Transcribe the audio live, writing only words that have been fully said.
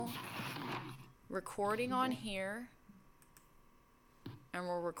recording on here, and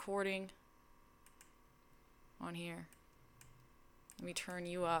we're recording on here. Let me turn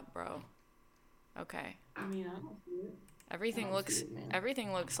you up, bro. Okay. I mean, I don't see it. Everything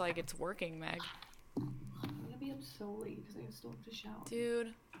looks like it's working, Meg. I'm gonna be up so late because I still have to shower.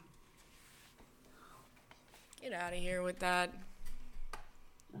 Dude. Get out of here with that.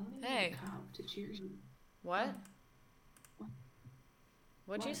 I don't even Hey. have to cheers you. What? What?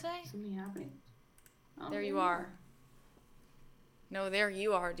 What'd you say? Something happening? Oh, There you are. No, there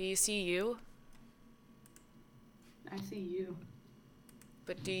you are. Do you see you? I see you.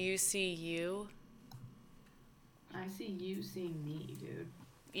 But do you see you? I see you seeing me, dude.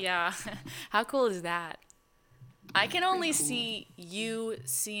 Yeah. How cool is that? I can only Pretty cool. see you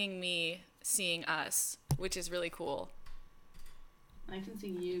seeing me seeing us, which is really cool. I can see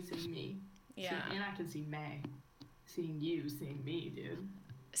you seeing me. Yeah. And I can see Meg seeing you seeing me, dude.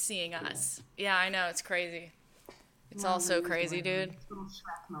 Seeing us. Yeah, I know. It's crazy. It's Wow, all so that is crazy, weird. dude. Little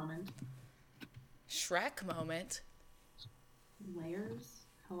Shrek moment. Shrek moment. Layers?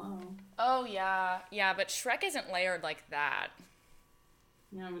 Hello. Oh, yeah. Yeah, but Shrek isn't layered like that.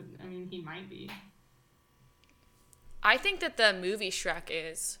 Yeah, but, I mean, he might be. I think that the movie Shrek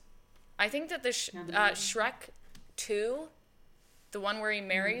is. I think that the Shrek 2, the one where he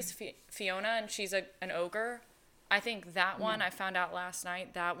marries Fiona and she's an ogre, I think that one, I found out last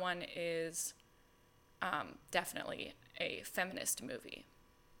night, that one is definitely a feminist movie.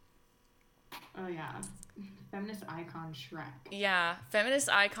 Oh, yeah. Feminist icon Shrek. Yeah, feminist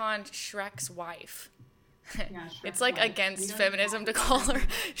icon Shrek's wife. Yeah, Shrek's It's like wife. against We don't feminism to even call her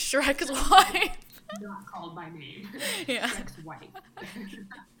Shrek's wife. Not called by name. Yeah. Shrek's wife.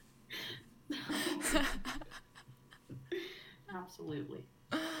 Absolutely.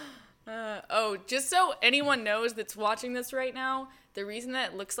 Just so anyone knows that's watching this right now, the reason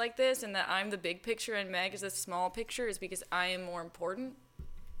that it looks like this and that I'm the big picture and Meg is the small picture is because I am more important.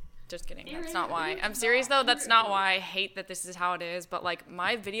 Just kidding. That's not why. I'm serious though. That's not why I hate that this is how it is. But like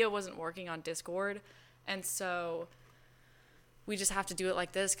my video wasn't working on Discord, and so we just have to do it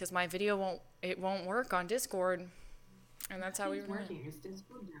like this because my video won't work on Discord, and that's how we It's run it. working. Is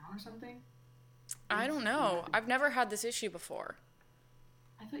Discord down or something? I don't know. I've never had this issue before.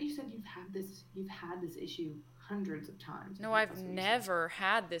 I thought you said you've had this issue hundreds of times. No, I've never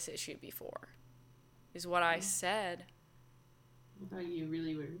had this issue before. Is what I said. I thought you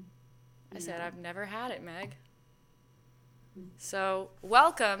really were. I said I've never had it, Meg. So,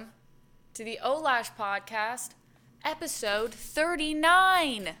 welcome to the Olash Podcast, episode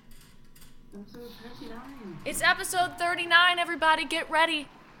 39. Episode 39. It's episode 39, everybody. Get ready.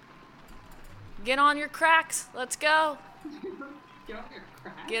 Get on your cracks. Let's go. Get on your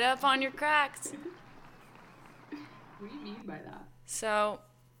crack? Get up on your cracks. What do you mean by that? So,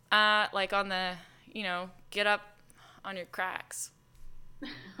 like on the, get up on your cracks.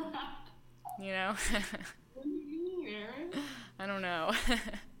 You know? What do you mean, Erin? I don't know.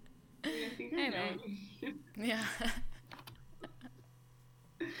 I think I Hey, know. man. Yeah.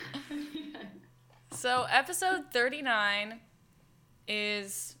 So, episode 39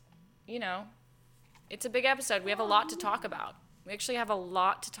 is, it's a big episode. We have a lot to talk about. We actually have a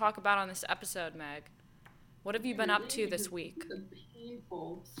lot to talk about on this episode, Meg. What have you been up to this week? It's a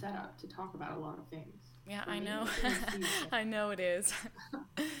painful setup to talk about a lot of things. Yeah, For I me, know. it's gonna seem like- I know it is.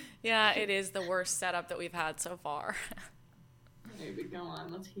 Yeah, it is the worst setup that we've had so far. Okay, but go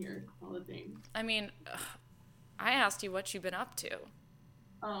on. Let's hear all the things. I mean, I asked you what you've been up to.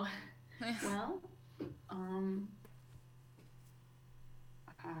 Oh, well,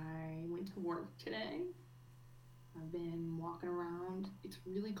 I went to work today. I've been walking around. It's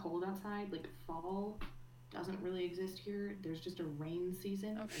really cold outside. Like fall doesn't really exist here. There's just a rain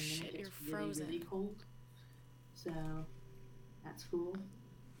season. Oh, and then shit, it gets you're frozen. really cold. So that's cool.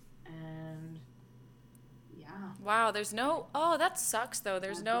 And yeah. Wow, there's no... Oh, that sucks, though.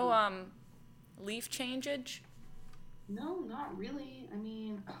 There's no leaf changeage. No, not really. I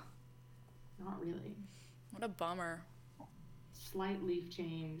mean, not really. What a bummer. Slight leaf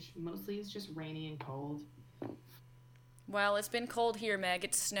change. Mostly it's just rainy and cold. Well, it's been cold here, Meg.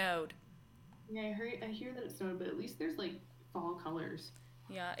 It snowed. Yeah, I hear that it snowed, but at least there's like fall colors.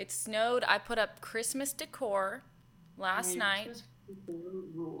 Yeah, it snowed. I put up Christmas decor last night. Christmas decor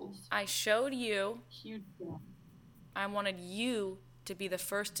rules. I showed you. Huge stuff. I wanted you to be the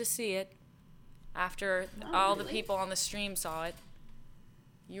first to see it after Oh, all the really? people on the stream saw it.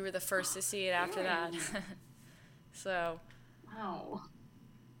 You were the first to see it after that. So, Wow.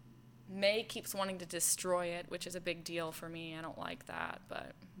 May keeps wanting to destroy it, which is a big deal for me. I don't like that,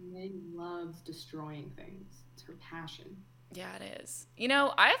 but Meg loves destroying things. It's her passion. Yeah, it is. You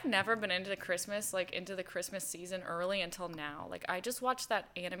know, I've never been into Christmas, like into the Christmas season early until now. Like, I just watched that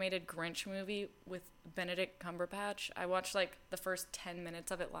animated Grinch movie with Benedict Cumberbatch. I watched like the first 10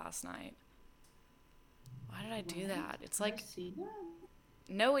 minutes of it last night. Why did I do that? It's like, See that?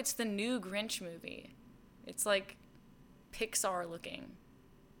 no, it's the new Grinch movie. It's like Pixar looking.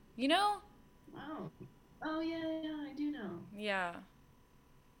 You know? Wow. Oh yeah, I do know. Yeah.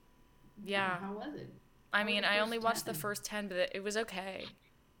 Yeah. How was it? I mean, I only watched 10? the first 10, but it was okay.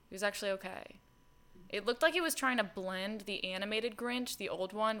 It was actually okay. It looked like it was trying to blend the animated Grinch, the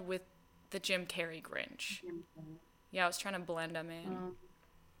old one, with the Jim Carrey Grinch. Yeah, I was trying to blend them in.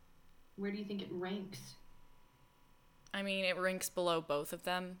 Where do you think it ranks? I mean, it ranks below both of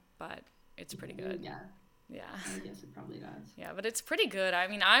them, but it's pretty good. Yeah. Yeah. I guess it probably does. Yeah, but it's pretty good. I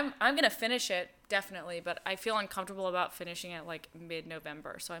mean, I'm gonna finish it definitely, but I feel uncomfortable about finishing it like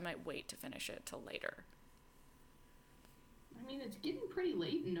mid-November, so I might wait to finish it till later. I mean, it's getting pretty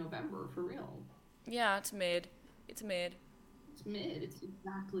late in November, for real. Yeah, it's mid. It's mid. It's mid. It's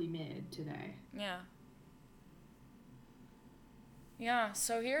exactly mid today. Yeah. Yeah,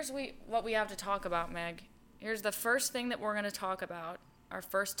 so here's what we have to talk about, Meg. Here's the first thing that we're going to talk about. Our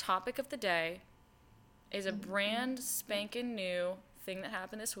first topic of the day is a brand spanking new thing that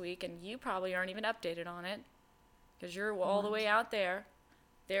happened this week, and you probably aren't even updated on it because you're all the way out there.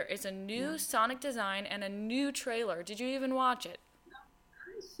 There is a new Sonic design and a new trailer. Did you even watch it?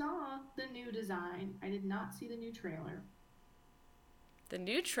 I saw the new design. I did not see the new trailer. The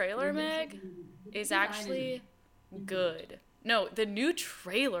new trailer, Meg, is actually good. No, the new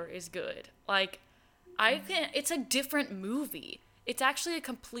trailer is good. Like, it's a different movie. It's actually a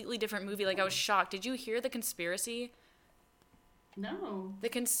completely different movie. Like, I was shocked. Did you hear the conspiracy? No. The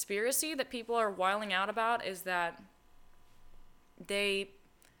conspiracy that people are wiling out about is that they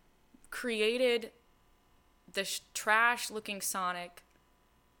created the trash-looking Sonic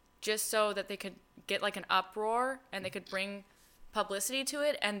just so that they could get, like, an uproar and they could bring publicity to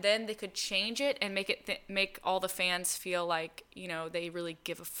it, and then they could change it and make all the fans feel like, you know, they really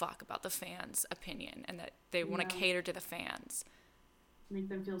give a fuck about the fans' opinion and that they want to cater to the fans. Make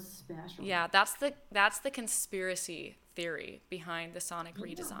them feel special. Yeah, that's the conspiracy theory behind the Sonic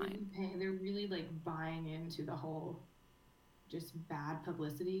redesign. They're really like buying into the whole just bad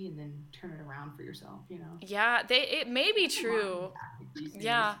publicity and then turn it around for yourself, you know? Yeah, it may be true.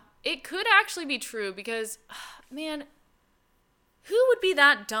 Yeah, it could actually be true because, man, who would be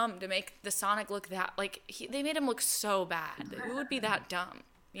that dumb to make the Sonic look that, like, they made him look so bad. Who would be that dumb,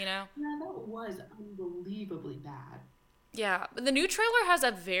 you know? Yeah, that was unbelievably bad. Yeah, but the new trailer has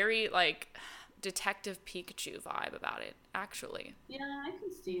a very, like, Detective Pikachu vibe about it, actually. Yeah, I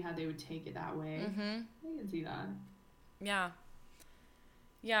can see how they would take it that way. I can see that. Yeah.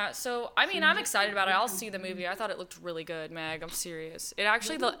 Yeah, so, I mean, I'm excited about it. I'll see the movie. I thought it looked really good, Meg. I'm serious. It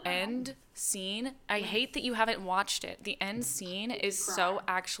actually, the end scene, I hate that you haven't watched it. The end scene is so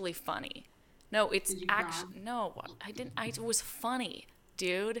actually funny. No, it's actually, no, I didn't, it was funny,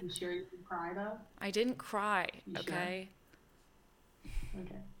 dude. You sure you didn't cry, though? I didn't cry, okay? Sure?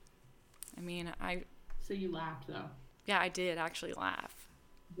 Okay. I mean, So you laughed, though? Yeah, I did actually laugh.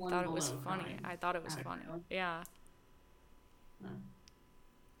 I thought it was funny. Crying. I thought it was funny. Know. Yeah. Huh.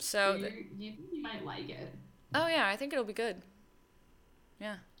 So you think you might like it? Oh yeah, I think it'll be good.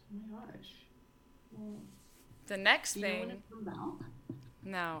 Yeah. Oh my gosh. Well, the next do you know thing. when it comes out?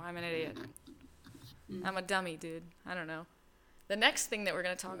 No, I'm an idiot. I'm a dummy, dude. I don't know. The next thing that we're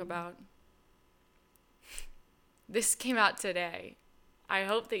gonna talk about. This came out today. I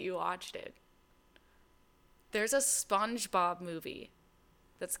hope that you watched it. There's a SpongeBob movie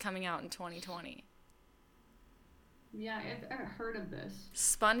that's coming out in 2020. Yeah, I've heard of this.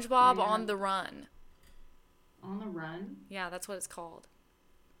 SpongeBob on the Run. On the Run? Yeah, that's what it's called.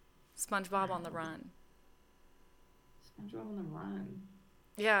 SpongeBob on the Run. SpongeBob on the Run.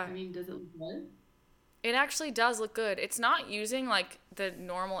 Yeah. I mean, does it look good? It actually does look good. It's not using, like, the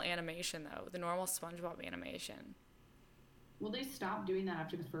normal animation, though. The normal SpongeBob animation. Well, they stopped doing that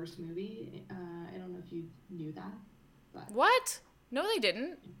after the first movie. I don't know if you knew that. But What? No, they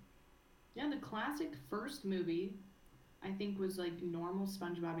didn't. yeah, the classic first movie, I think, was, like, normal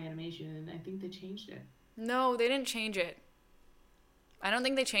SpongeBob animation, and I think they changed it. No, they didn't change it. I don't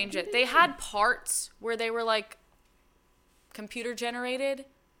think they changed it. They had parts where they were, like, computer generated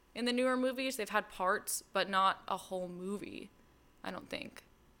in the newer movies. They've had parts, but not a whole movie, I don't think,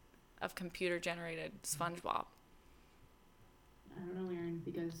 of computer generated SpongeBob. I don't know, Erin,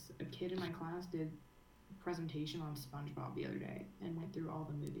 because a kid in my class did a presentation on SpongeBob the other day and went through all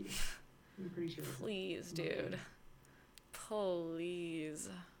the movies. I'm pretty sure. Please, dude. Please.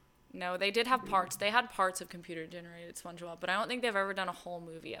 No, they did have parts. They had parts of computer-generated SpongeBob, but I don't think they've ever done a whole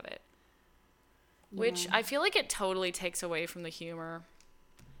movie of it. Which I feel like it totally takes away from the humor.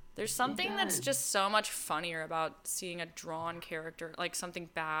 There's something that's just so much funnier about seeing a drawn character, like something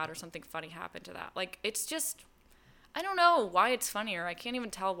bad or something funny happen to that. Like, it's just, I don't know why it's funnier. I can't even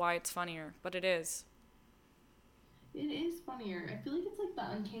tell why it's funnier, but it is. It is funnier. I feel like it's like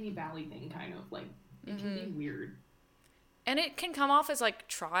the uncanny valley thing, kind of. Like, it can be weird. And it can come off as, like,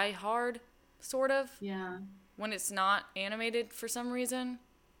 try hard, sort of. Yeah. When it's not animated for some reason.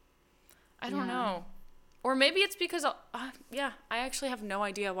 I don't know. Or maybe it's because, I actually have no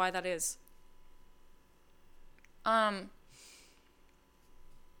idea why that is.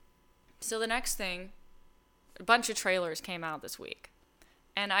 So the next thing, a bunch of trailers came out this week.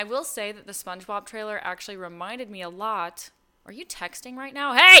 And I will say that the SpongeBob trailer actually reminded me a lot. Are you texting right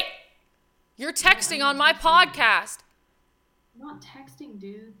now? Hey! You're texting on my podcast. I'm not texting,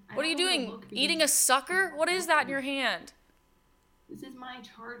 dude. What are you doing? Eating a sucker? What is that in your hand? This is my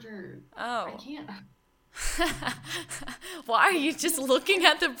charger. Oh. I can't. Why are you just looking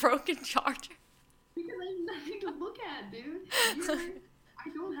at the broken charger? Because I have nothing to look at, dude. I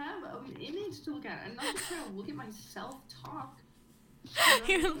don't have an image to look at. I'm not just trying to look at myself talk.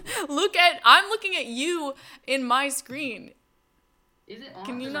 I'm looking at you in my screen. Is it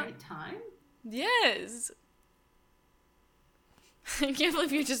on the right time? Yes. I can't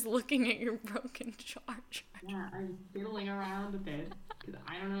believe you're just looking at your broken charger. Yeah, I'm fiddling around a bit because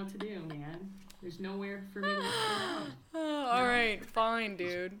I don't know what to do, man. There's nowhere for me to look around. All right, fine,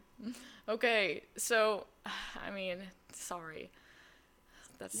 dude. Okay, so, I mean, sorry.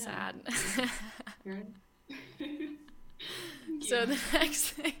 That's sad. So the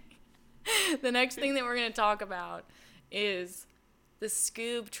next thing that we're going to talk about is the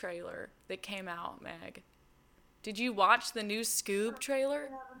Scoob trailer that came out, Meg. Did you watch the new Scoob trailer?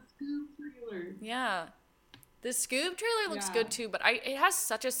 Yeah, the Scoob trailer. Yeah. The Scoob trailer looks good too, but it has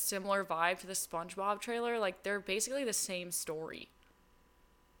such a similar vibe to the SpongeBob trailer. Like, they're basically the same story.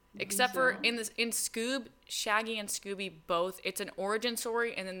 Except for in Scoob, Shaggy and Scooby both, it's an origin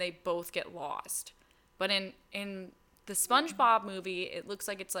story and then they both get lost. But in the SpongeBob movie, it looks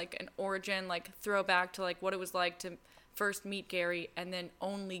like it's like an origin, like throwback to like what it was like to first meet Gary, and then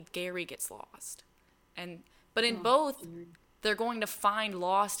only Gary gets lost. But in both, they're going to find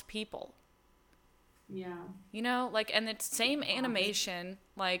lost people. Yeah. You know, like, and it's same animation,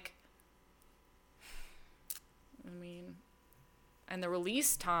 like, I mean, and the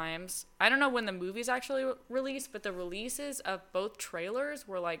release times, I don't know when the movies actually released, but the releases of both trailers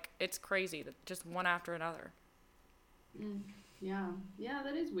were like, it's crazy, just one after another. Yeah. Yeah,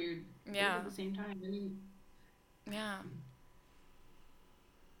 that is weird. Yeah. Both at the same time. I mean, yeah.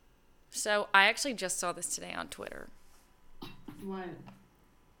 So I actually just saw this today on Twitter. What?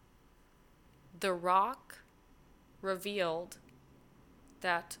 The Rock revealed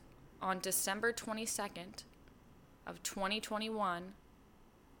that on December 22nd of 2021.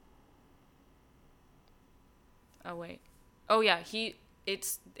 Oh wait. Oh yeah,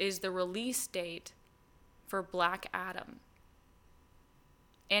 it is the release date for Black Adam.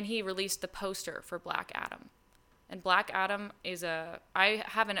 And he released the poster for Black Adam. And Black Adam is I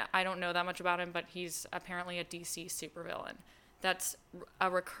don't know that much about him, but he's apparently a DC supervillain. That's a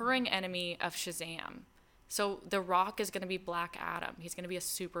recurring enemy of Shazam. So The Rock is going to be Black Adam. He's going to be a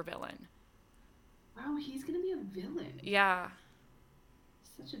supervillain. Wow, he's going to be a villain. Yeah.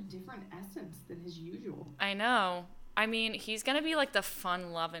 Such a different essence than his usual. I know. I mean, he's going to be like the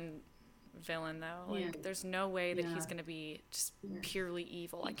fun-loving villain, though. Like, there's no way that he's going to be just purely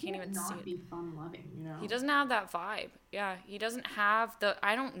evil. I can't even see it. He be fun-loving, you know? He doesn't have that vibe. Yeah, he doesn't have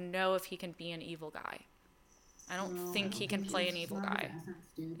I don't know if he can be an evil guy. I don't think he can play an evil guy. His essence,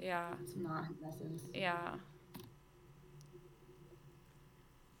 dude. Yeah. It's not his essence. Yeah.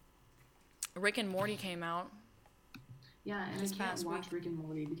 Rick and Morty came out. Yeah, and I can't watch Rick and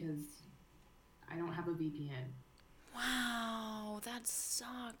Morty because I don't have a VPN. Wow, that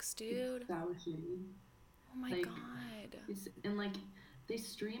sucks, dude. That was shitty. Oh my god. And like, they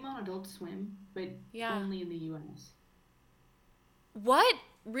stream on Adult Swim, but only in the US. What?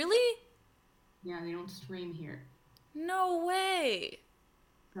 Really? Yeah, they don't stream here. No way.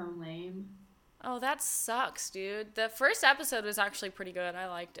 So lame. Oh, that sucks, dude. The first episode was actually pretty good. I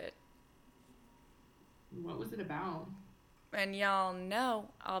liked it. What was it about? And y'all know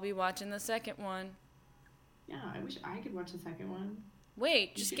I'll be watching the second one. Yeah, I wish I could watch the second one.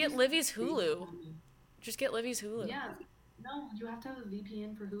 Wait, just get Livy's Hulu. Just get Livy's Hulu. Yeah. No, you have to have a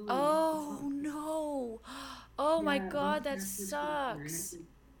VPN for Hulu. Oh, no. Oh, my God, that sucks.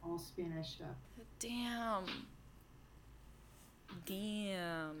 All Spanish stuff. Damn.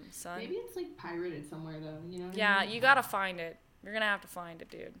 Damn, son. Maybe it's like pirated somewhere though. You know what Yeah, I mean? you gotta find it. You're gonna have to find it,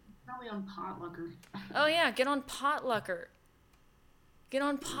 dude. Probably on Potlucker. Oh yeah, get on Potlucker. Get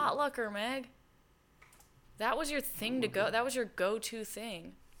on Potlucker, Meg. That was your thing to go. That was your go-to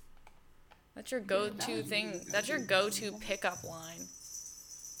thing. That's your go-to thing. That's your go-to pickup line.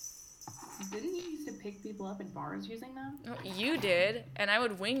 Didn't you used to pick people up in bars using them? No, you did, and I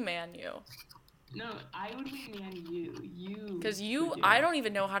would wingman you. No, I would wingman you. You. Because I don't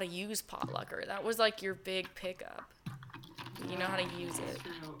even know how to use Potlucker. That was like your big pickup. You know how to use it.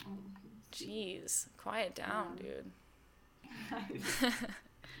 Jeez, quiet down, dude.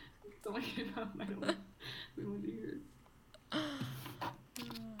 Don't get up. I don't want to hear.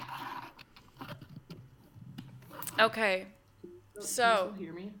 Okay, so. Can you still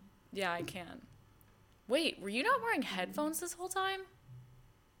hear me? Yeah, I can. Wait, were you not wearing headphones this whole time?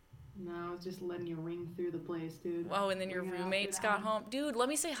 No, I was just letting you ring through the place, dude. Oh, and then your roommates got home. Dude, let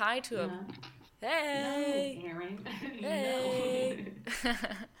me say hi to him. Hey. No, Erin. Hey.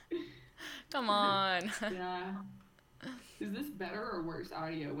 Come on. Yeah. Is this better or worse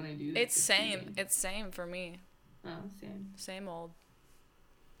audio when I do this? It's same. It's same for me. Oh, same. Same old.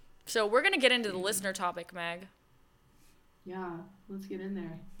 So we're going to get into the listener topic, Meg. Yeah, let's get in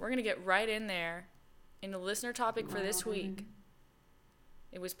there. We're going to get right in there in the listener topic for this week.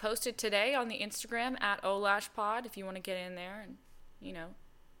 It was posted today on the Instagram at @olashpod if you want to get in there and, you know,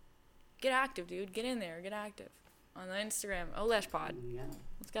 get active, dude. Get in there. Get active. On the Instagram, olashpod. Yeah.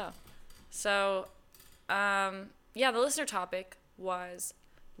 Let's go. So, yeah, the listener topic was,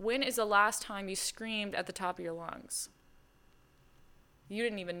 when is the last time you screamed at the top of your lungs? You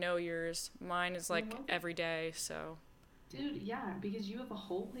didn't even know yours. Mine is like every day, so. Dude, yeah, because you have a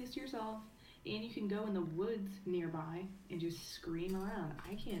whole place to yourself, and you can go in the woods nearby and just scream around.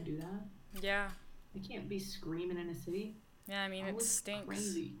 I can't do that. Yeah. I can't be screaming in a city. Yeah, I mean, it stinks.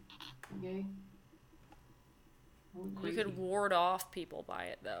 Crazy. Okay? You could ward off people by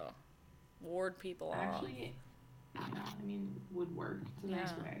it, though. Ward people off. Actually, yeah, I mean, would work. It's a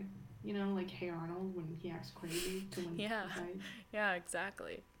nice way. You know, like Hey Arnold when he acts crazy to when he fights. Yeah,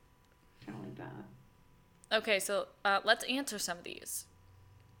 exactly. Kind of like that. Okay, so let's answer some of these.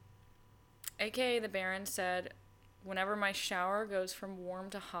 AKA the Baron said, whenever my shower goes from warm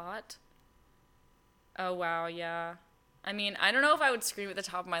to hot. Oh, wow, yeah. I mean, I don't know if I would scream at the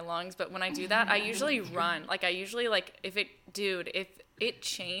top of my lungs, but when I do that, I usually run. Like, if it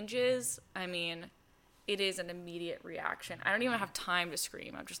changes, I mean, it is an immediate reaction. I don't even have time to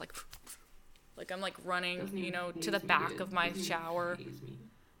scream. I'm just like I'm like running, you know, to the back of my shower.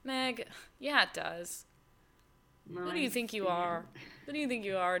 Meg, yeah, it does. Who do you think you are? Who do you think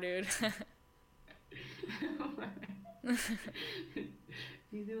you are, dude?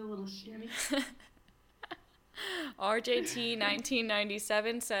 You do a little shimmy. RJT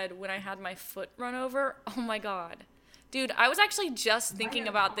 1997 said, when I had my foot run over, oh my god. Dude, I was actually just thinking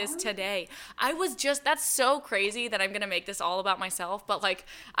about this today. That's so crazy that I'm going to make this all about myself, but like,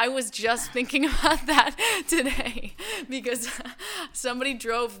 I was just thinking about that today because somebody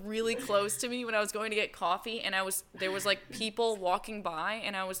drove really close to me when I was going to get coffee, and there was like people walking by,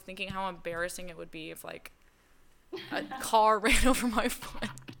 and I was thinking how embarrassing it would be if like a car ran over my foot.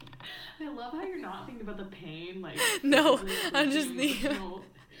 I love how you're not thinking about the pain, like. No, I'm just thinking.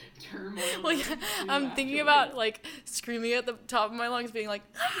 Well, yeah, I'm thinking about like screaming at the top of my lungs, being like,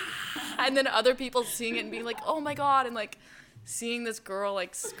 and then other people seeing it and being like, oh my god, and like seeing this girl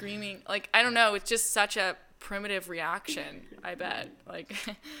like screaming, like, I don't know, it's just such a primitive reaction. I bet, like,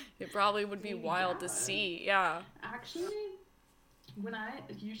 it probably would be wild to see. Yeah. Actually, when I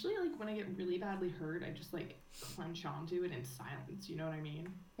get really badly hurt, I just like clench onto it in silence. You know what I mean?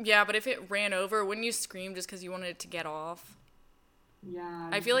 Yeah, but if it ran over, wouldn't you scream just because you wanted it to get off? Yeah.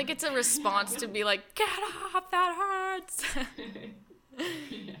 I feel like it's a response to be like, get off, that hurts. Yeah.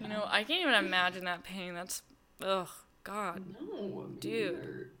 You know, I can't even imagine that pain. That's, ugh, God. No,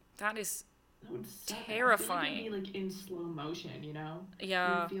 dude, that is would terrifying. It would be like in slow motion, you know?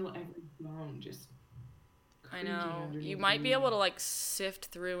 Yeah. You feel every bone just. I know. You might be able to like sift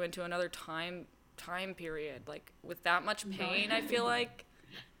through into another time period, like with that much pain. I feel like.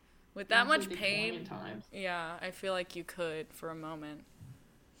 With that much pain, yeah, I feel like you could for a moment.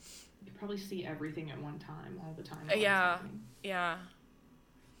 You could probably see everything at one time, all the time. Yeah.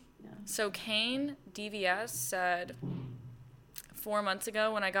 So Kane DVS said, 4 months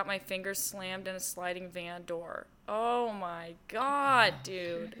ago when I got my fingers slammed in a sliding van door. Oh my god,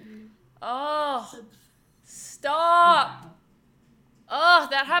 dude. Oh, stop. Oh,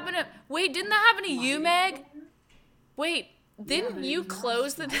 that happened to... Wait, didn't that happen to you, Meg? Wait, Didn't you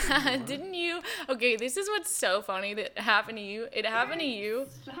close the didn't you? Okay, this is what's so funny that happened to you. It happened to you.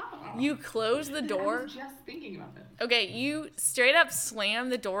 Stop. You closed the door. I was just thinking about it. Okay, you straight up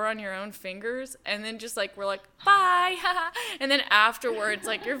slammed the door on your own fingers, and then just like, we're like, bye, and then afterwards,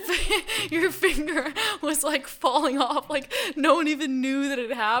 like, your finger was like falling off, like no one even knew that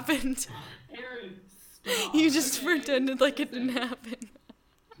it happened. Erin, stop. You just pretended like it didn't happen.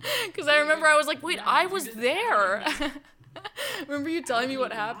 Because I remember I was like, wait, I was there. Remember you telling me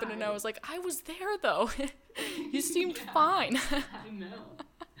what happened, and I was like, I was there though. You seemed fine. I know.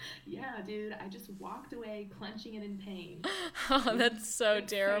 Yeah, dude, I just walked away clenching it in pain. Oh, that's so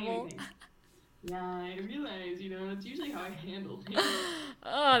terrible. Yeah, I realize, it's usually how I handle things.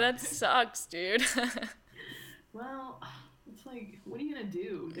 Oh, that sucks, dude. Well, it's like, what are you gonna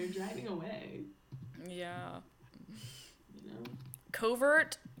do? They're driving away. Yeah.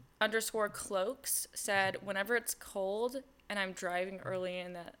 Covert_cloaks said, whenever it's cold and I'm driving early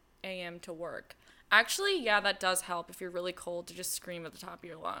in the AM to work. Actually, yeah, that does help if you're really cold to just scream at the top of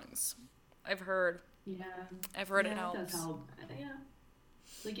your lungs. I've heard. Yeah. It helps. It does help. Yeah.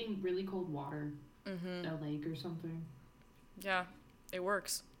 Like in really cold water. Mm-hmm. A lake or something. Yeah, it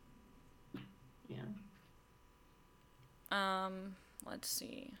works. Yeah. Let's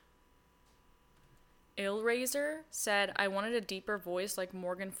see. Illraiser said, I wanted a deeper voice like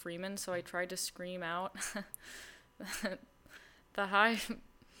Morgan Freeman, so I tried to scream out the high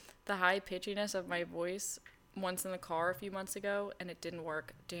pitchiness of my voice once in the car a few months ago, and it didn't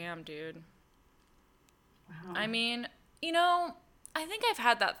work. Damn, dude. Wow. I mean, I think I've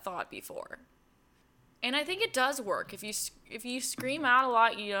had that thought before. And I think it does work. If you scream out a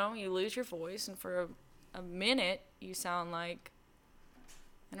lot, you lose your voice, and for a minute you sound like,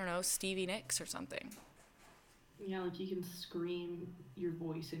 I don't know, Stevie Nicks or something. Yeah, like you can scream your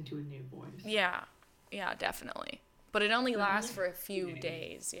voice into a new voice. Yeah, definitely. But it only lasts for a few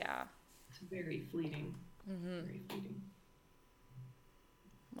days, yeah. It's very fleeting. Mm-hmm. Very fleeting.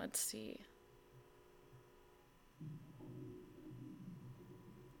 Let's see.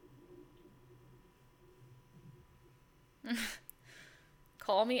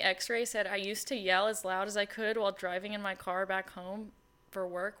 Call Me X-Ray said, I used to yell as loud as I could while driving in my car back home for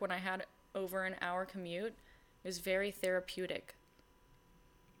work when I had over an hour commute. It was very therapeutic.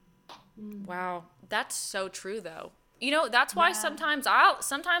 Wow, that's so true though. That's why sometimes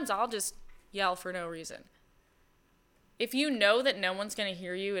I'll just yell for no reason. If you know that no one's going to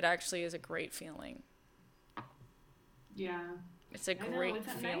hear you, it actually is a great feeling. Yeah. It's a great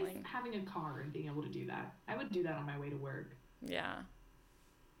feeling. Nice having a car and being able to do that. I would do that on my way to work. Yeah.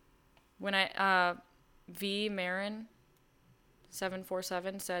 When V Marin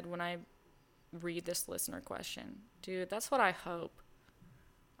 747 said, when I read this listener question, dude, that's what I hope.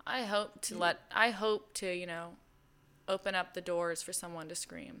 I hope to open up the doors for someone to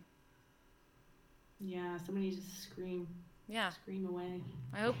scream. Yeah, somebody needs to scream. Yeah. Scream away.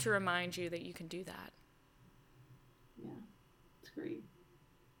 I hope to remind you that you can do that. Yeah, it's great.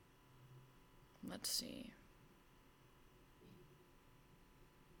 Let's see.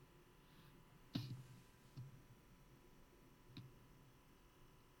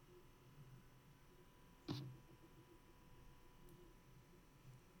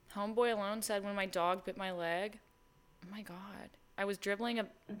 Homeboy Alone said, when my dog bit my leg, oh my God, I was dribbling a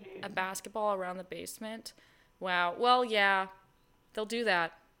basketball around the basement. Wow. Well, yeah, they'll do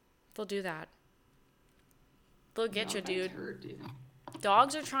that. They'll get you, dude. Hurt, dude.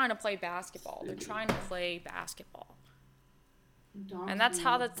 Dogs are trying to play basketball. They're trying to play basketball. And that's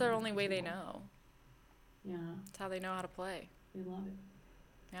their only way they know. Yeah. That's how they know how to play. They love it.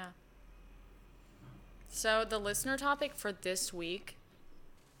 Yeah. So the listener topic for this week,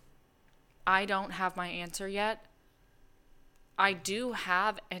 I don't have my answer yet. I do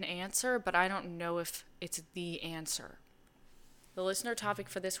have an answer, but I don't know if it's the answer. The listener topic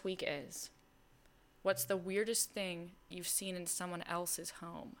for this week is, what's the weirdest thing you've seen in someone else's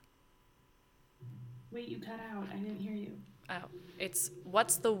home? Wait, you cut out. I didn't hear you. Oh, it's,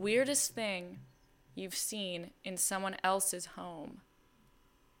 what's the weirdest thing you've seen in someone else's home?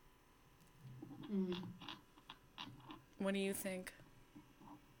 What do you think?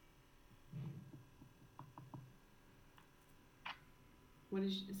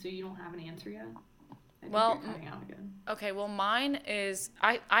 So you don't have an answer yet? I think Well, you're cutting out again. Okay, well, mine is,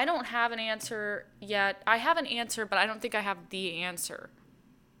 I don't have an answer yet. I have an answer, but I don't think I have the answer.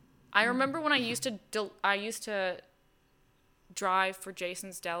 I remember when I used to drive for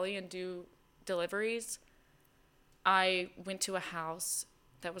Jason's Deli and do deliveries. I went to a house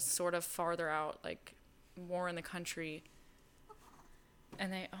that was sort of farther out, like more in the country.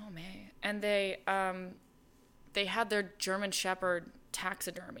 And they They had their German Shepherd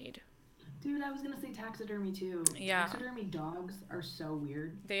taxidermied. Dude, I was gonna say taxidermy too. Yeah. Taxidermy dogs are so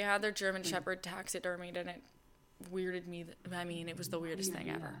weird. They had their German Shepherd taxidermied, and it weirded me. I mean, it was the weirdest thing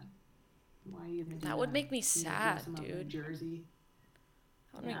ever. Why you even do That would make me sad, dude. Jersey.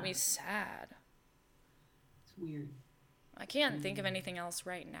 That would make me sad. It's weird. I can't think of anything else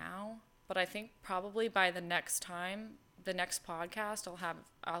right now, but I think probably by the next podcast,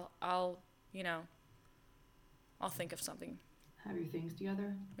 I'll think of something. Have your things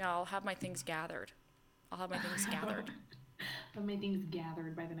together? Yeah, I'll have my things gathered. I'll have my things gathered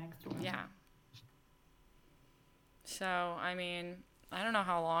by the next one. Yeah. So, I mean, I don't know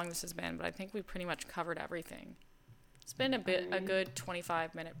how long this has been, but I think we pretty much covered everything. It's been a good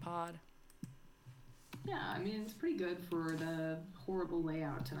 25-minute pod. Yeah, I mean, it's pretty good for the horrible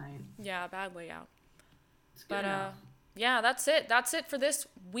layout tonight. Yeah, bad layout. It's good enough. Yeah, that's it. That's it for this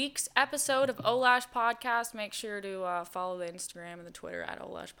week's episode of Olash Podcast. Make sure to follow the Instagram and the Twitter at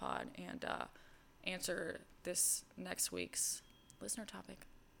OlashPod and answer this next week's listener topic.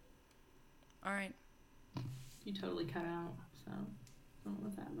 All right. You totally cut out, so I don't know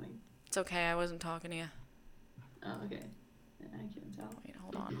what's happening. It's okay. I wasn't talking to you. Oh, okay. I can't tell. Wait,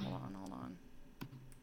 hold on.